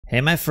Hey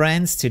my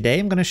friends, today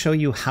I'm going to show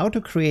you how to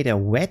create a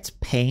wet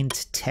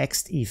paint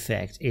text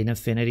effect in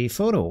Affinity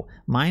Photo.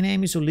 My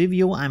name is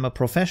Olivio, I'm a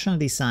professional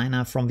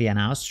designer from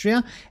Vienna,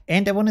 Austria,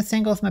 and I want to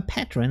thank all of my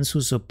patrons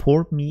who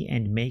support me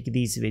and make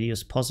these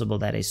videos possible.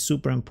 That is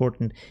super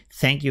important.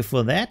 Thank you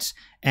for that.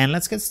 And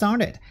let's get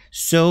started.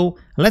 So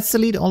let's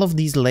delete all of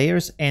these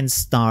layers and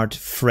start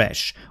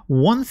fresh.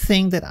 One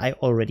thing that I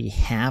already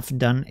have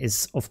done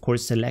is, of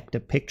course, select a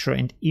picture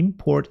and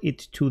import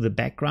it to the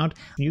background.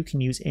 You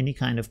can use any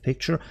kind of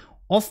picture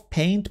of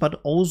paint, but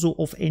also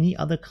of any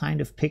other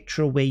kind of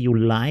picture where you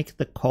like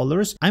the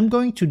colors. I'm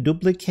going to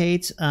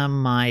duplicate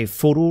my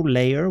photo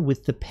layer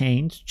with the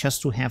paint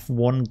just to have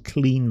one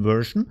clean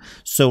version.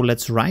 So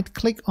let's right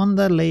click on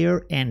the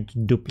layer and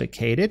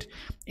duplicate it.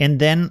 And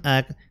then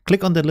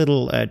click on the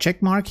little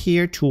check mark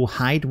here to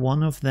hide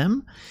one of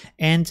them.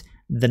 And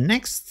the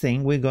next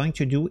thing we're going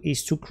to do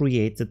is to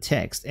create the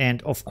text.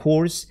 And of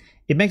course,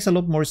 it makes a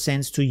lot more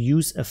sense to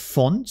use a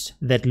font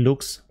that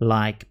looks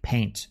like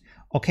paint.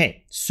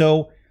 Okay,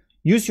 so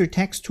use your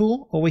text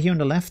tool over here on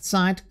the left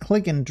side,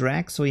 click and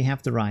drag so you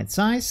have the right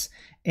size,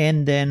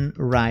 and then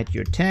write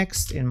your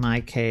text. In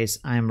my case,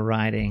 I'm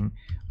writing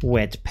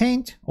wet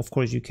paint. Of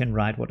course, you can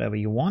write whatever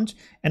you want.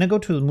 And I go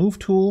to the move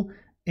tool,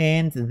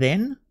 and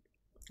then,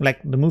 like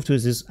the move tool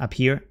is up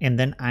here, and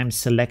then I'm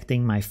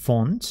selecting my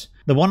font.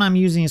 The one I'm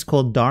using is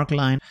called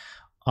Darkline.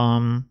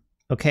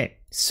 Okay,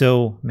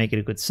 so make it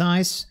a good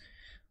size.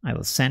 I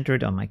will center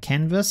it on my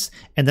canvas.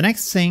 And the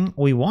next thing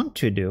we want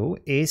to do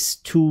is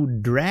to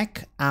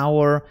drag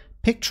our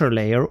picture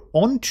layer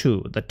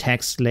onto the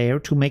text layer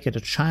to make it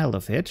a child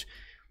of it,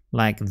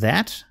 like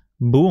that.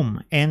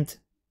 Boom. And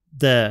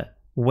the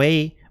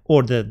way,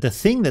 or the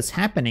thing that's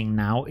happening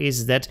now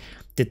is that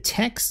the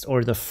text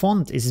or the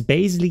font is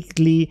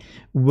basically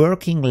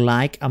working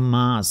like a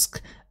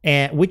mask.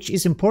 Which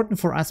is important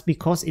for us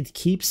because it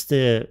keeps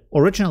the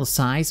original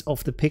size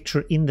of the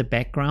picture in the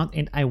background.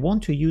 And I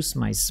want to use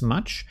my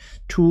smudge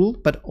tool,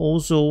 but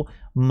also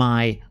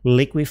my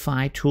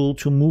liquify tool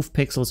to move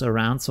pixels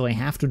around. So I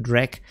have to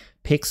drag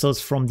pixels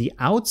from the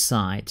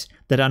outside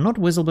that are not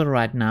visible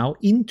right now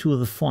into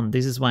the font.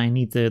 This is why I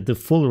need the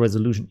full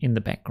resolution in the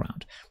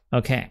background.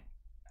 Okay,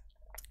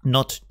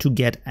 not to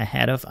get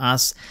ahead of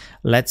us,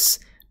 let's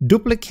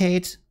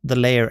duplicate the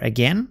layer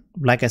again.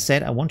 Like I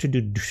said, I want to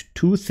do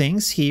two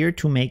things here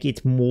to make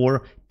it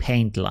more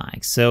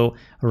paint-like. So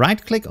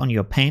right click on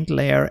your paint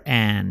layer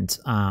and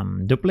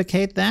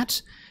duplicate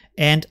that.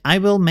 And I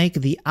will make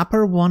the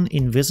upper one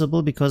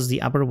invisible because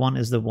the upper one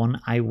is the one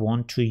I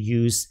want to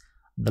use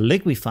the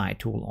liquify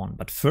tool on.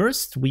 But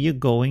first we are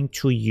going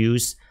to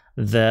use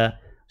the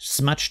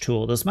smudge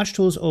tool. The smudge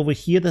tool is over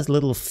here, this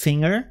little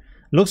finger.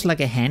 Looks like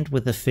a hand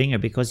with a finger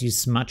because you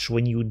smudge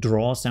when you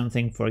draw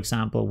something, for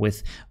example,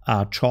 with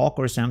chalk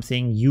or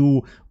something,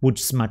 you would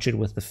smudge it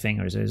with the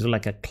fingers. It's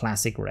like a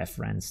classic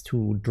reference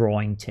to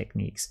drawing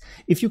techniques.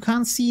 If you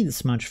can't see the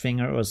smudge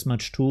finger or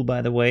smudge tool,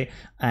 by the way,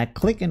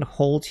 click and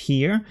hold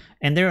here.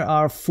 And there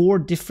are 4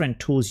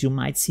 different tools. You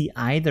might see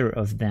either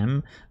of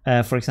them.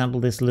 For example,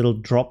 this little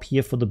drop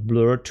here for the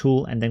blur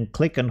tool, and then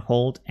click and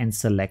hold and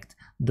select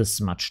the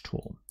smudge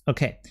tool.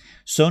 Okay,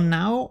 so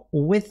now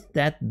with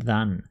that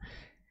done,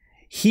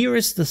 here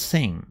is the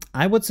thing.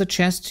 I would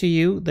suggest to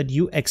you that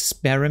you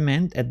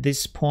experiment at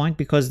this point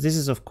because this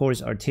is, of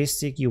course,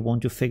 artistic. You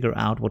want to figure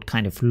out what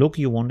kind of look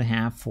you want to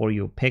have for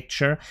your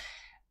picture.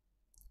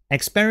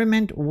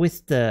 Experiment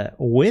with the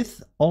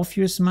width of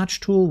your smudge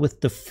tool, with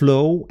the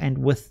flow and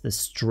with the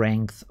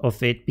strength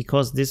of it,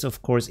 because this,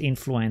 of course,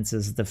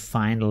 influences the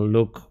final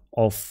look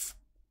of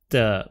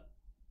the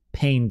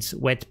paint,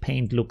 wet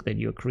paint look that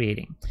you're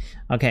creating.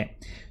 Okay,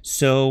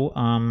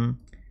 so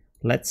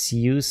let's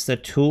use the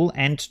tool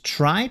and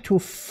try to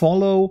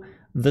follow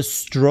the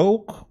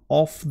stroke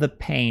of the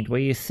paint where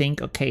you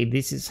think, okay,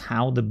 this is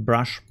how the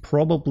brush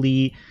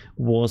probably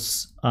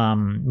was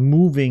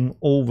moving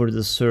over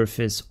the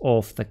surface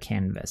of the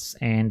canvas.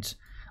 And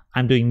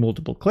I'm doing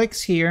multiple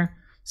clicks here.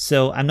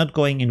 So I'm not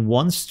going in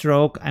one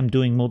stroke, I'm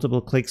doing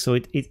multiple clicks. So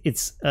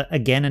it's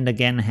again and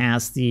again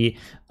has the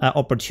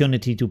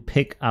opportunity to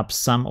pick up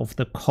some of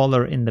the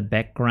color in the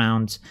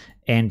background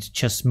and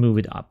just move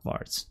it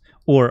upwards.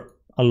 Or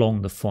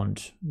along the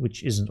font,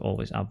 which isn't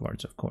always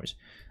upwards, of course.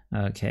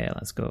 Okay,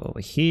 let's go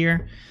over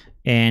here.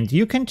 And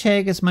you can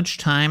take as much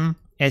time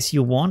as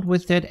you want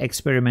with it.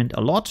 Experiment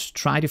a lot.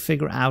 Try to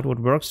figure out what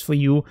works for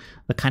you,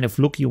 the kind of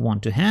look you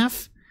want to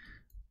have.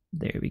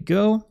 There we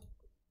go.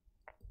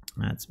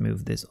 Let's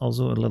move this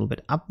also a little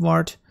bit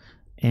upward.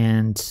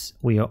 And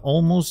we are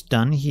almost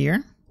done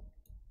here.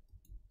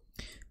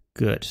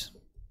 Good.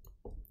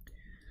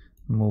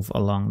 Move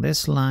along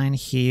this line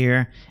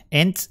here.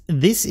 And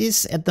this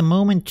is at the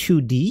moment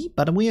 2D,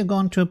 but we are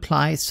going to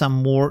apply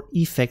some more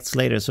effects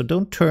later. So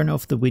don't turn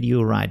off the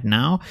video right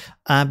now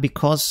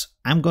because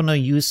I'm going to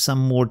use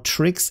some more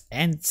tricks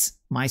and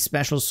my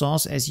special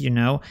sauce, as you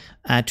know,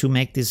 to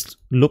make this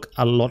look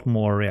a lot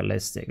more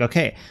realistic.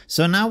 Okay,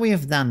 so now we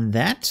have done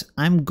that.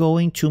 I'm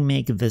going to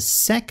make the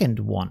second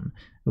one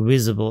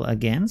visible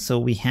again. So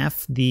we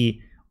have the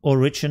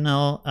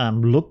original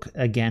look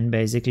again,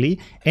 basically.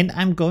 And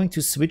I'm going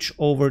to switch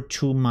over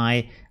to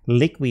my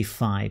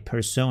liquify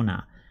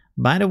persona.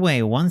 By the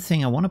way, one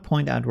thing I want to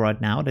point out right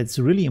now that's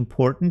really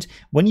important: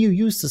 when you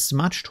use the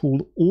smudge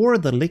tool or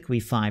the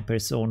liquify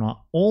persona,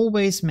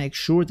 always make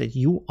sure that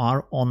you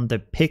are on the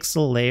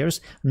pixel layers,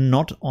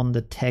 not on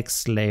the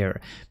text layer,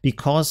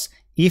 because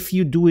if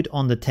you do it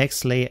on the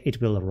text layer,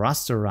 it will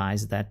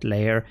rasterize that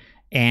layer,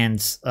 and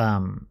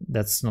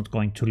that's not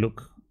going to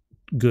look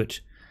good.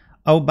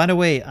 Oh, by the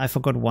way, I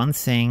forgot one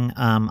thing.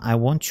 I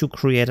want to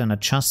create an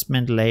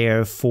adjustment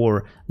layer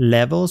for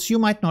levels. You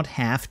might not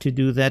have to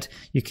do that.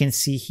 You can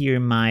see here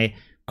my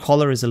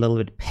color is a little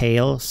bit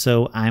pale,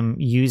 so I'm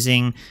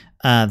using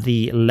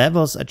the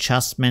levels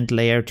adjustment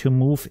layer to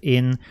move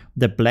in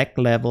the black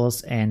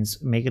levels and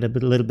make it a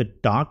little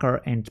bit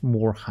darker and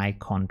more high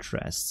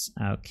contrasts.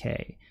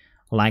 Okay,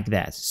 like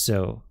that.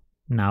 So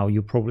now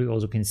you probably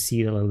also can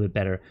see it a little bit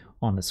better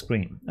on the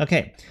screen.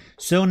 Okay,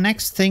 so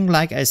next thing,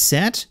 like I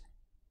said,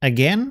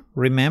 again,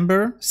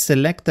 remember,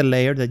 select the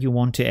layer that you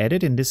want to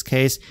edit, in this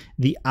case,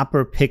 the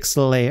upper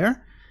pixel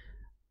layer,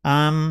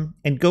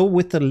 and go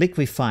with the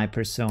liquify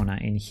persona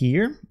in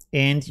here.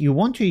 And you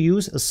want to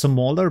use a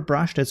smaller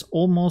brush that's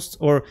almost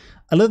or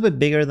a little bit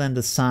bigger than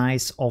the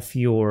size of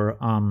your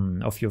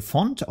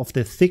font, of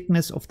the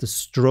thickness of the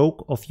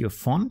stroke of your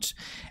font.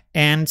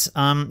 And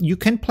you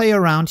can play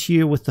around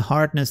here with the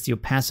hardness, the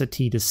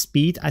opacity, the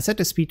speed. I set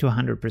the speed to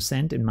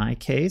 100% in my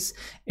case,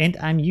 and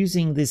I'm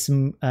using this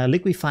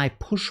liquify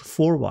push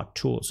forward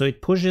tool. So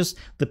it pushes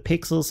the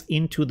pixels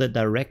into the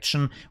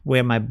direction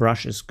where my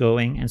brush is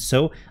going. And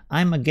so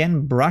I'm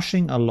again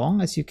brushing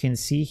along, as you can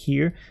see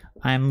here.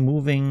 I'm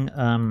moving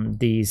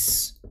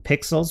these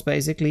pixels,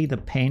 basically the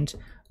paint,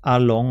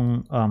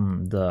 along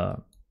the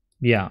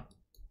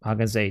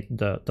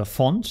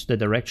font, the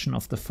direction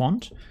of the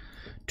font,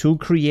 to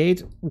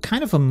create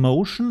kind of a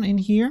motion in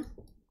here.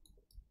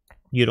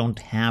 You don't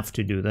have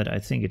to do that. I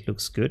think it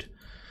looks good,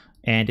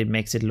 and it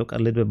makes it look a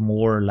little bit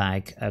more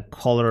like a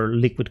color,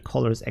 liquid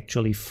color is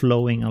actually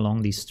flowing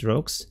along these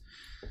strokes.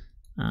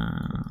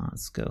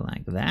 Let's go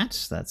like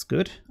that. That's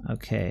good.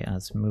 Okay,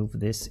 let's move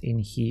this in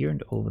here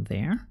and over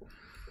there.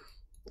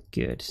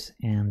 Good.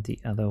 And the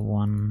other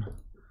one,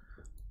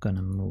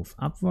 gonna move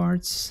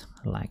upwards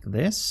like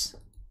this.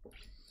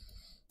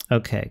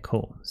 Okay,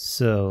 cool.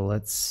 So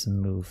let's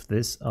move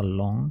this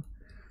along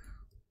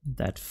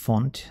that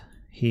font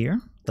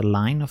here, the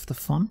line of the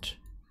font.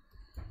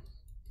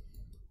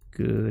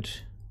 Good.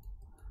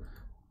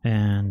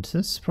 And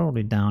this is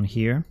probably down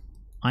here.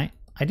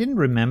 I didn't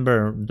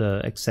remember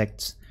the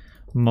exact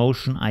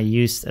motion I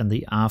used in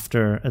the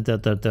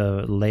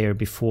the layer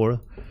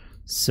before,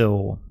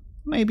 so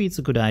maybe it's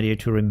a good idea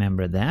to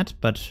remember that,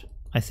 but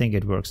I think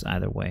it works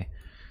either way.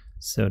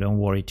 So don't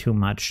worry too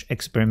much.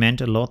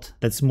 Experiment a lot.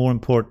 That's more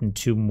important,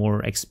 to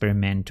more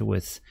experiment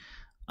with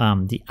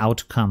the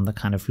outcome, the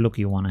kind of look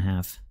you want to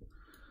have.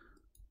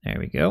 There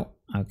we go.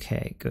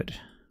 Okay, good.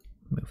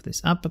 Move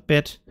this up a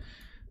bit.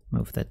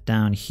 Move that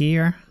down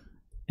here.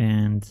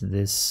 And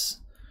this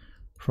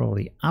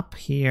probably up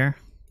here.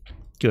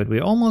 Good,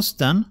 we're almost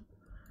done.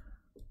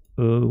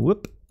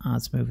 Whoop.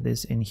 Let's move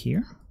this in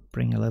here.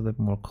 Bring a little bit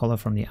more color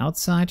from the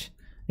outside.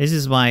 This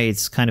is why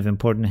it's kind of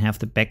important to have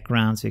the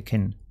background, so you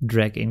can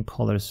drag in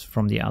colors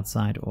from the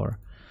outside or...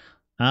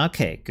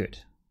 Okay, good.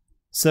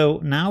 So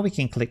now we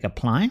can click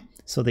apply.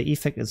 So the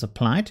effect is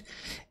applied.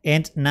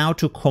 And now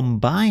to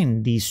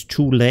combine these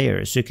two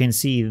layers, you can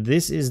see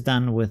this is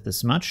done with the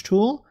smudge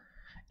tool,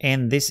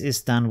 and this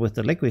is done with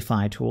the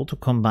liquify tool. To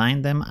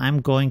combine them,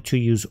 I'm going to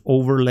use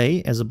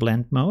overlay as a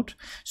blend mode.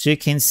 So you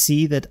can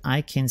see that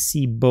I can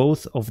see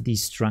both of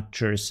these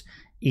structures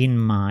in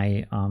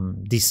my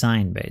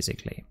design,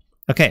 basically.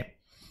 Okay,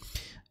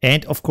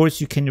 and of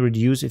course you can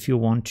reduce, if you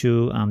want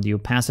to, the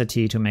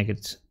opacity to make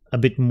it a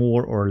bit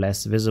more or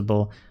less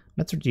visible.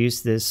 Let's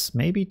reduce this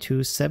maybe to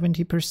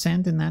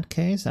 70% in that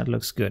case. That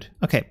looks good.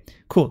 Okay,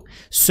 cool.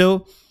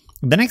 So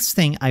the next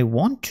thing I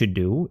want to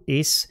do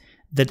is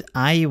that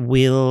I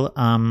will,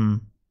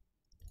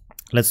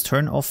 let's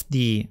turn off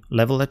the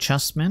level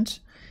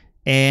adjustment,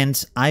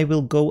 and I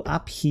will go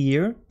up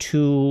here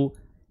to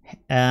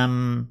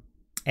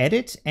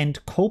edit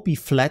and copy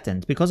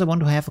flattened, because I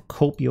want to have a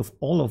copy of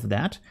all of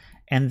that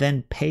and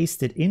then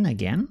paste it in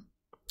again.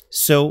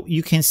 So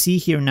you can see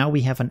here now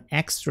we have an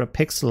extra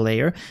pixel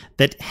layer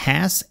that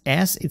has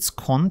as its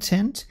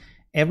content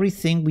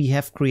everything we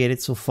have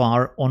created so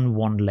far on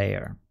one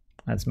layer.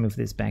 Let's move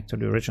this back to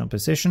the original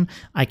position.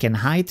 I can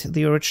hide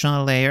the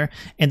original layer.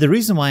 And the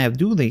reason why I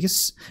do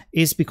this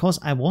is because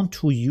I want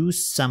to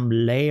use some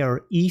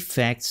layer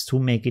effects to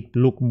make it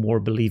look more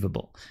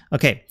believable.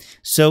 Okay,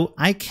 so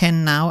I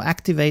can now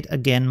activate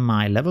again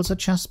my levels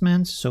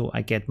adjustment. So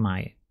I get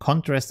my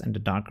contrast and the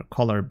darker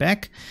color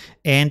back.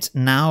 And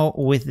now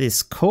with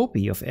this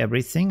copy of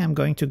everything, I'm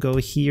going to go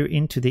here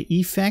into the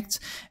effects.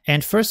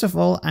 And first of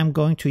all, I'm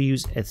going to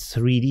use a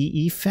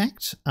 3D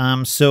effect.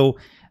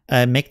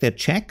 Make the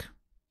check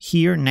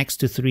here next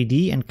to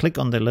 3D and click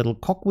on the little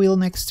cogwheel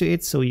next to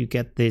it, so you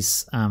get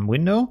this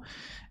window.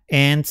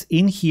 And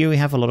in here we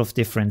have a lot of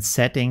different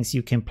settings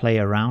you can play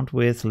around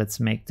with. Let's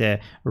make the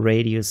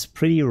radius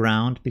pretty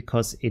round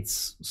because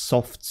it's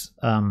soft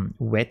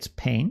wet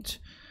paint.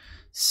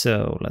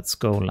 So let's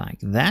go like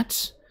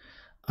that.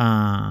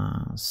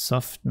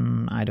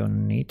 Soften, I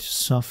don't need to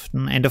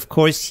soften. And of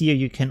course here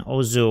you can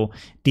also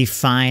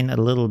define a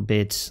little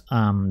bit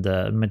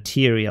the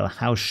material,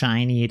 how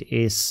shiny it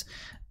is,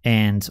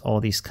 and all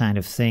these kind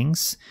of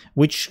things,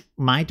 which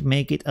might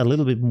make it a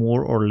little bit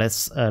more or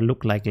less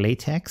look like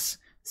latex.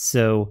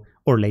 So,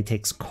 or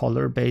latex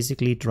color,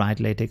 basically dried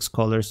latex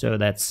color. So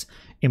that's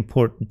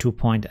important to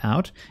point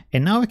out.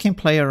 And now we can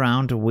play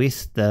around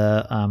with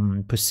the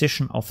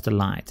position of the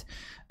light.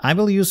 I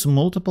will use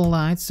multiple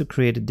lights to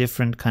create a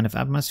different kind of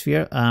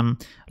atmosphere.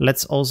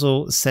 Let's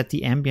also set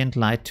the ambient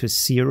light to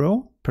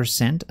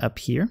 0% up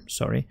here,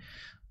 sorry.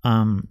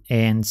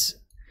 And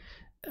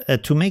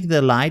to make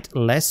the light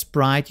less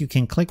bright, you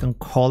can click on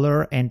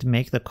color and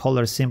make the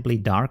color simply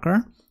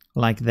darker,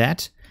 like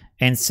that.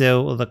 And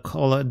so the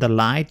color, the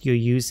light you're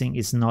using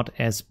is not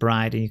as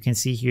bright. And you can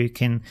see here you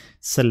can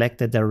select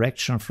the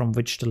direction from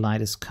which the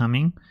light is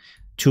coming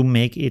to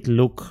make it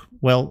look,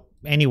 well,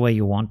 any way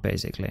you want,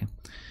 basically.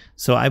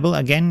 So I will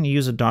again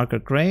use a darker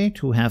gray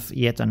to have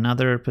yet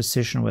another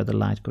position where the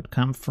light could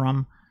come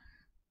from.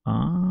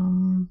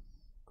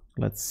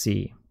 Let's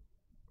see.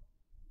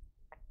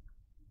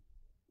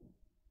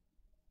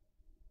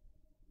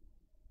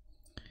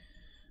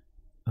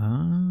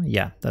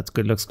 Yeah, that's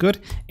good, looks good.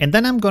 And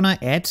then I'm gonna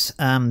add,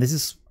 this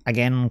is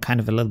again kind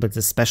of a little bit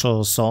the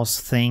special sauce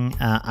thing.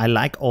 I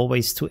like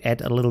always to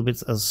add a little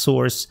bit a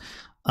source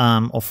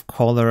of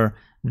color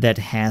that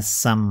has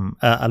some,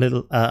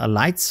 a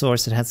light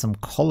source that has some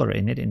color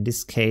in it. In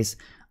this case,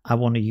 I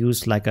want to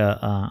use like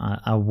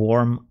a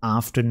warm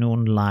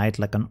afternoon light,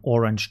 like an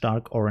orange,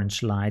 dark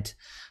orange light.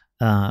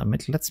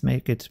 Let's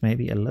make it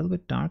maybe a little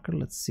bit darker.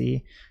 Let's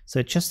see. So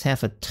I just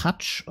have a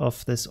touch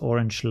of this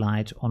orange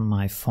light on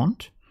my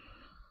font.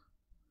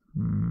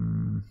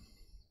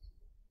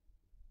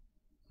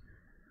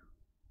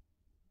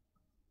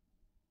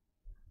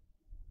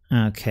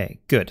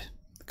 Okay, good.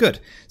 Good.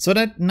 So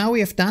that now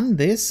we have done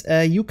this,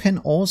 you can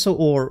also,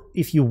 or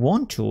if you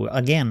want to,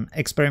 again,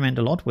 experiment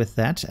a lot with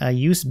that,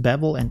 use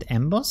bevel and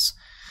emboss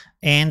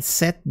and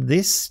set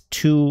this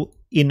to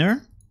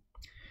inner.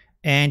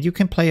 And you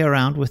can play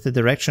around with the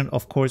direction,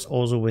 of course,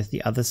 also with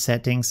the other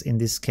settings. In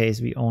this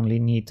case, we only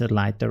need the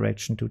light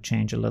direction to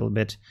change a little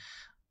bit.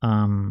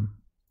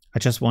 I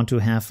just want to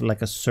have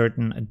like a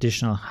certain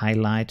additional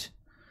highlight.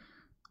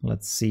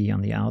 Let's see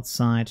on the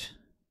outside,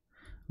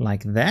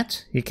 like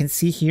that. You can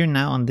see here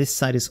now on this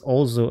side is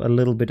also a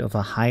little bit of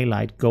a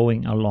highlight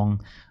going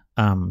along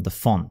the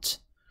font.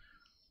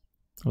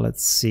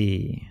 Let's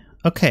see.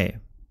 Okay.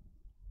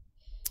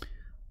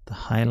 The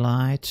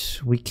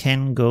highlight, we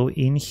can go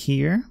in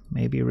here,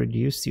 maybe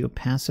reduce the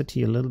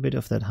opacity a little bit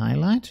of that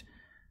highlight.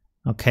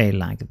 Okay,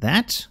 like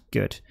that.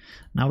 Good.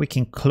 Now we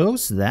can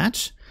close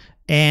that.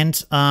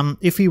 And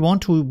if we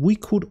want to, we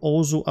could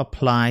also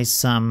apply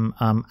some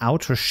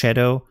outer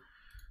shadow,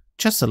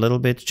 just a little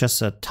bit,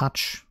 just a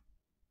touch.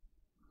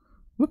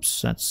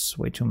 Whoops, that's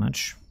way too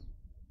much.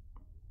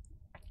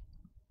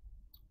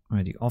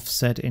 Already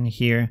offset in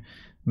here,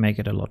 make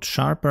it a lot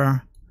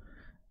sharper.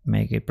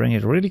 Bring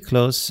it really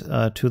close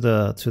to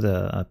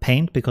the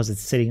paint because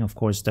it's sitting, of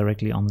course,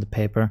 directly on the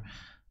paper.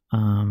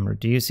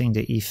 Reducing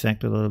the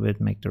effect a little bit,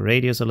 make the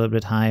radius a little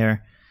bit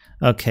higher.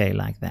 Okay,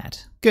 like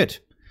that. Good.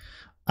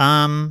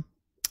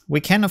 We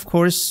can, of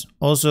course,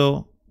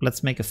 also,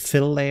 let's make a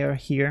fill layer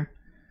here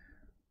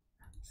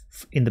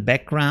in the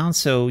background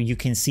so you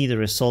can see the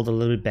result a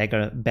little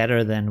bit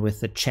better than with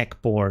the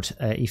checkboard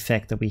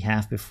effect that we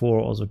have before.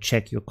 Also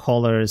check your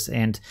colors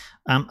and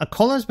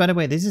colors, by the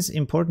way, this is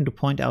important to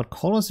point out,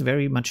 colors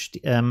very much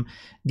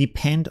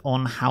depend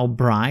on how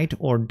bright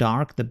or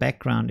dark the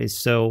background is.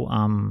 So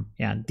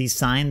yeah,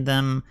 design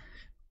them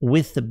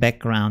with the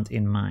background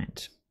in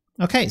mind.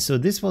 Okay, so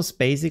this was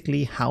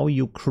basically how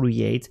you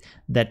create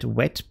that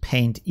wet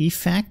paint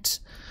effect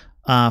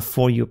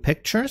for your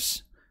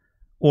pictures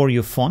or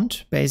your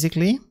font,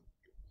 basically.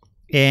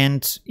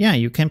 And yeah,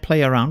 you can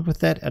play around with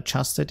that,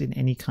 adjust it in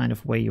any kind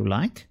of way you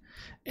like,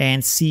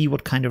 and see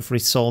what kind of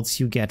results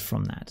you get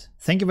from that.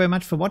 Thank you very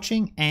much for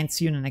watching, and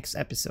see you in the next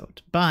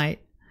episode. Bye.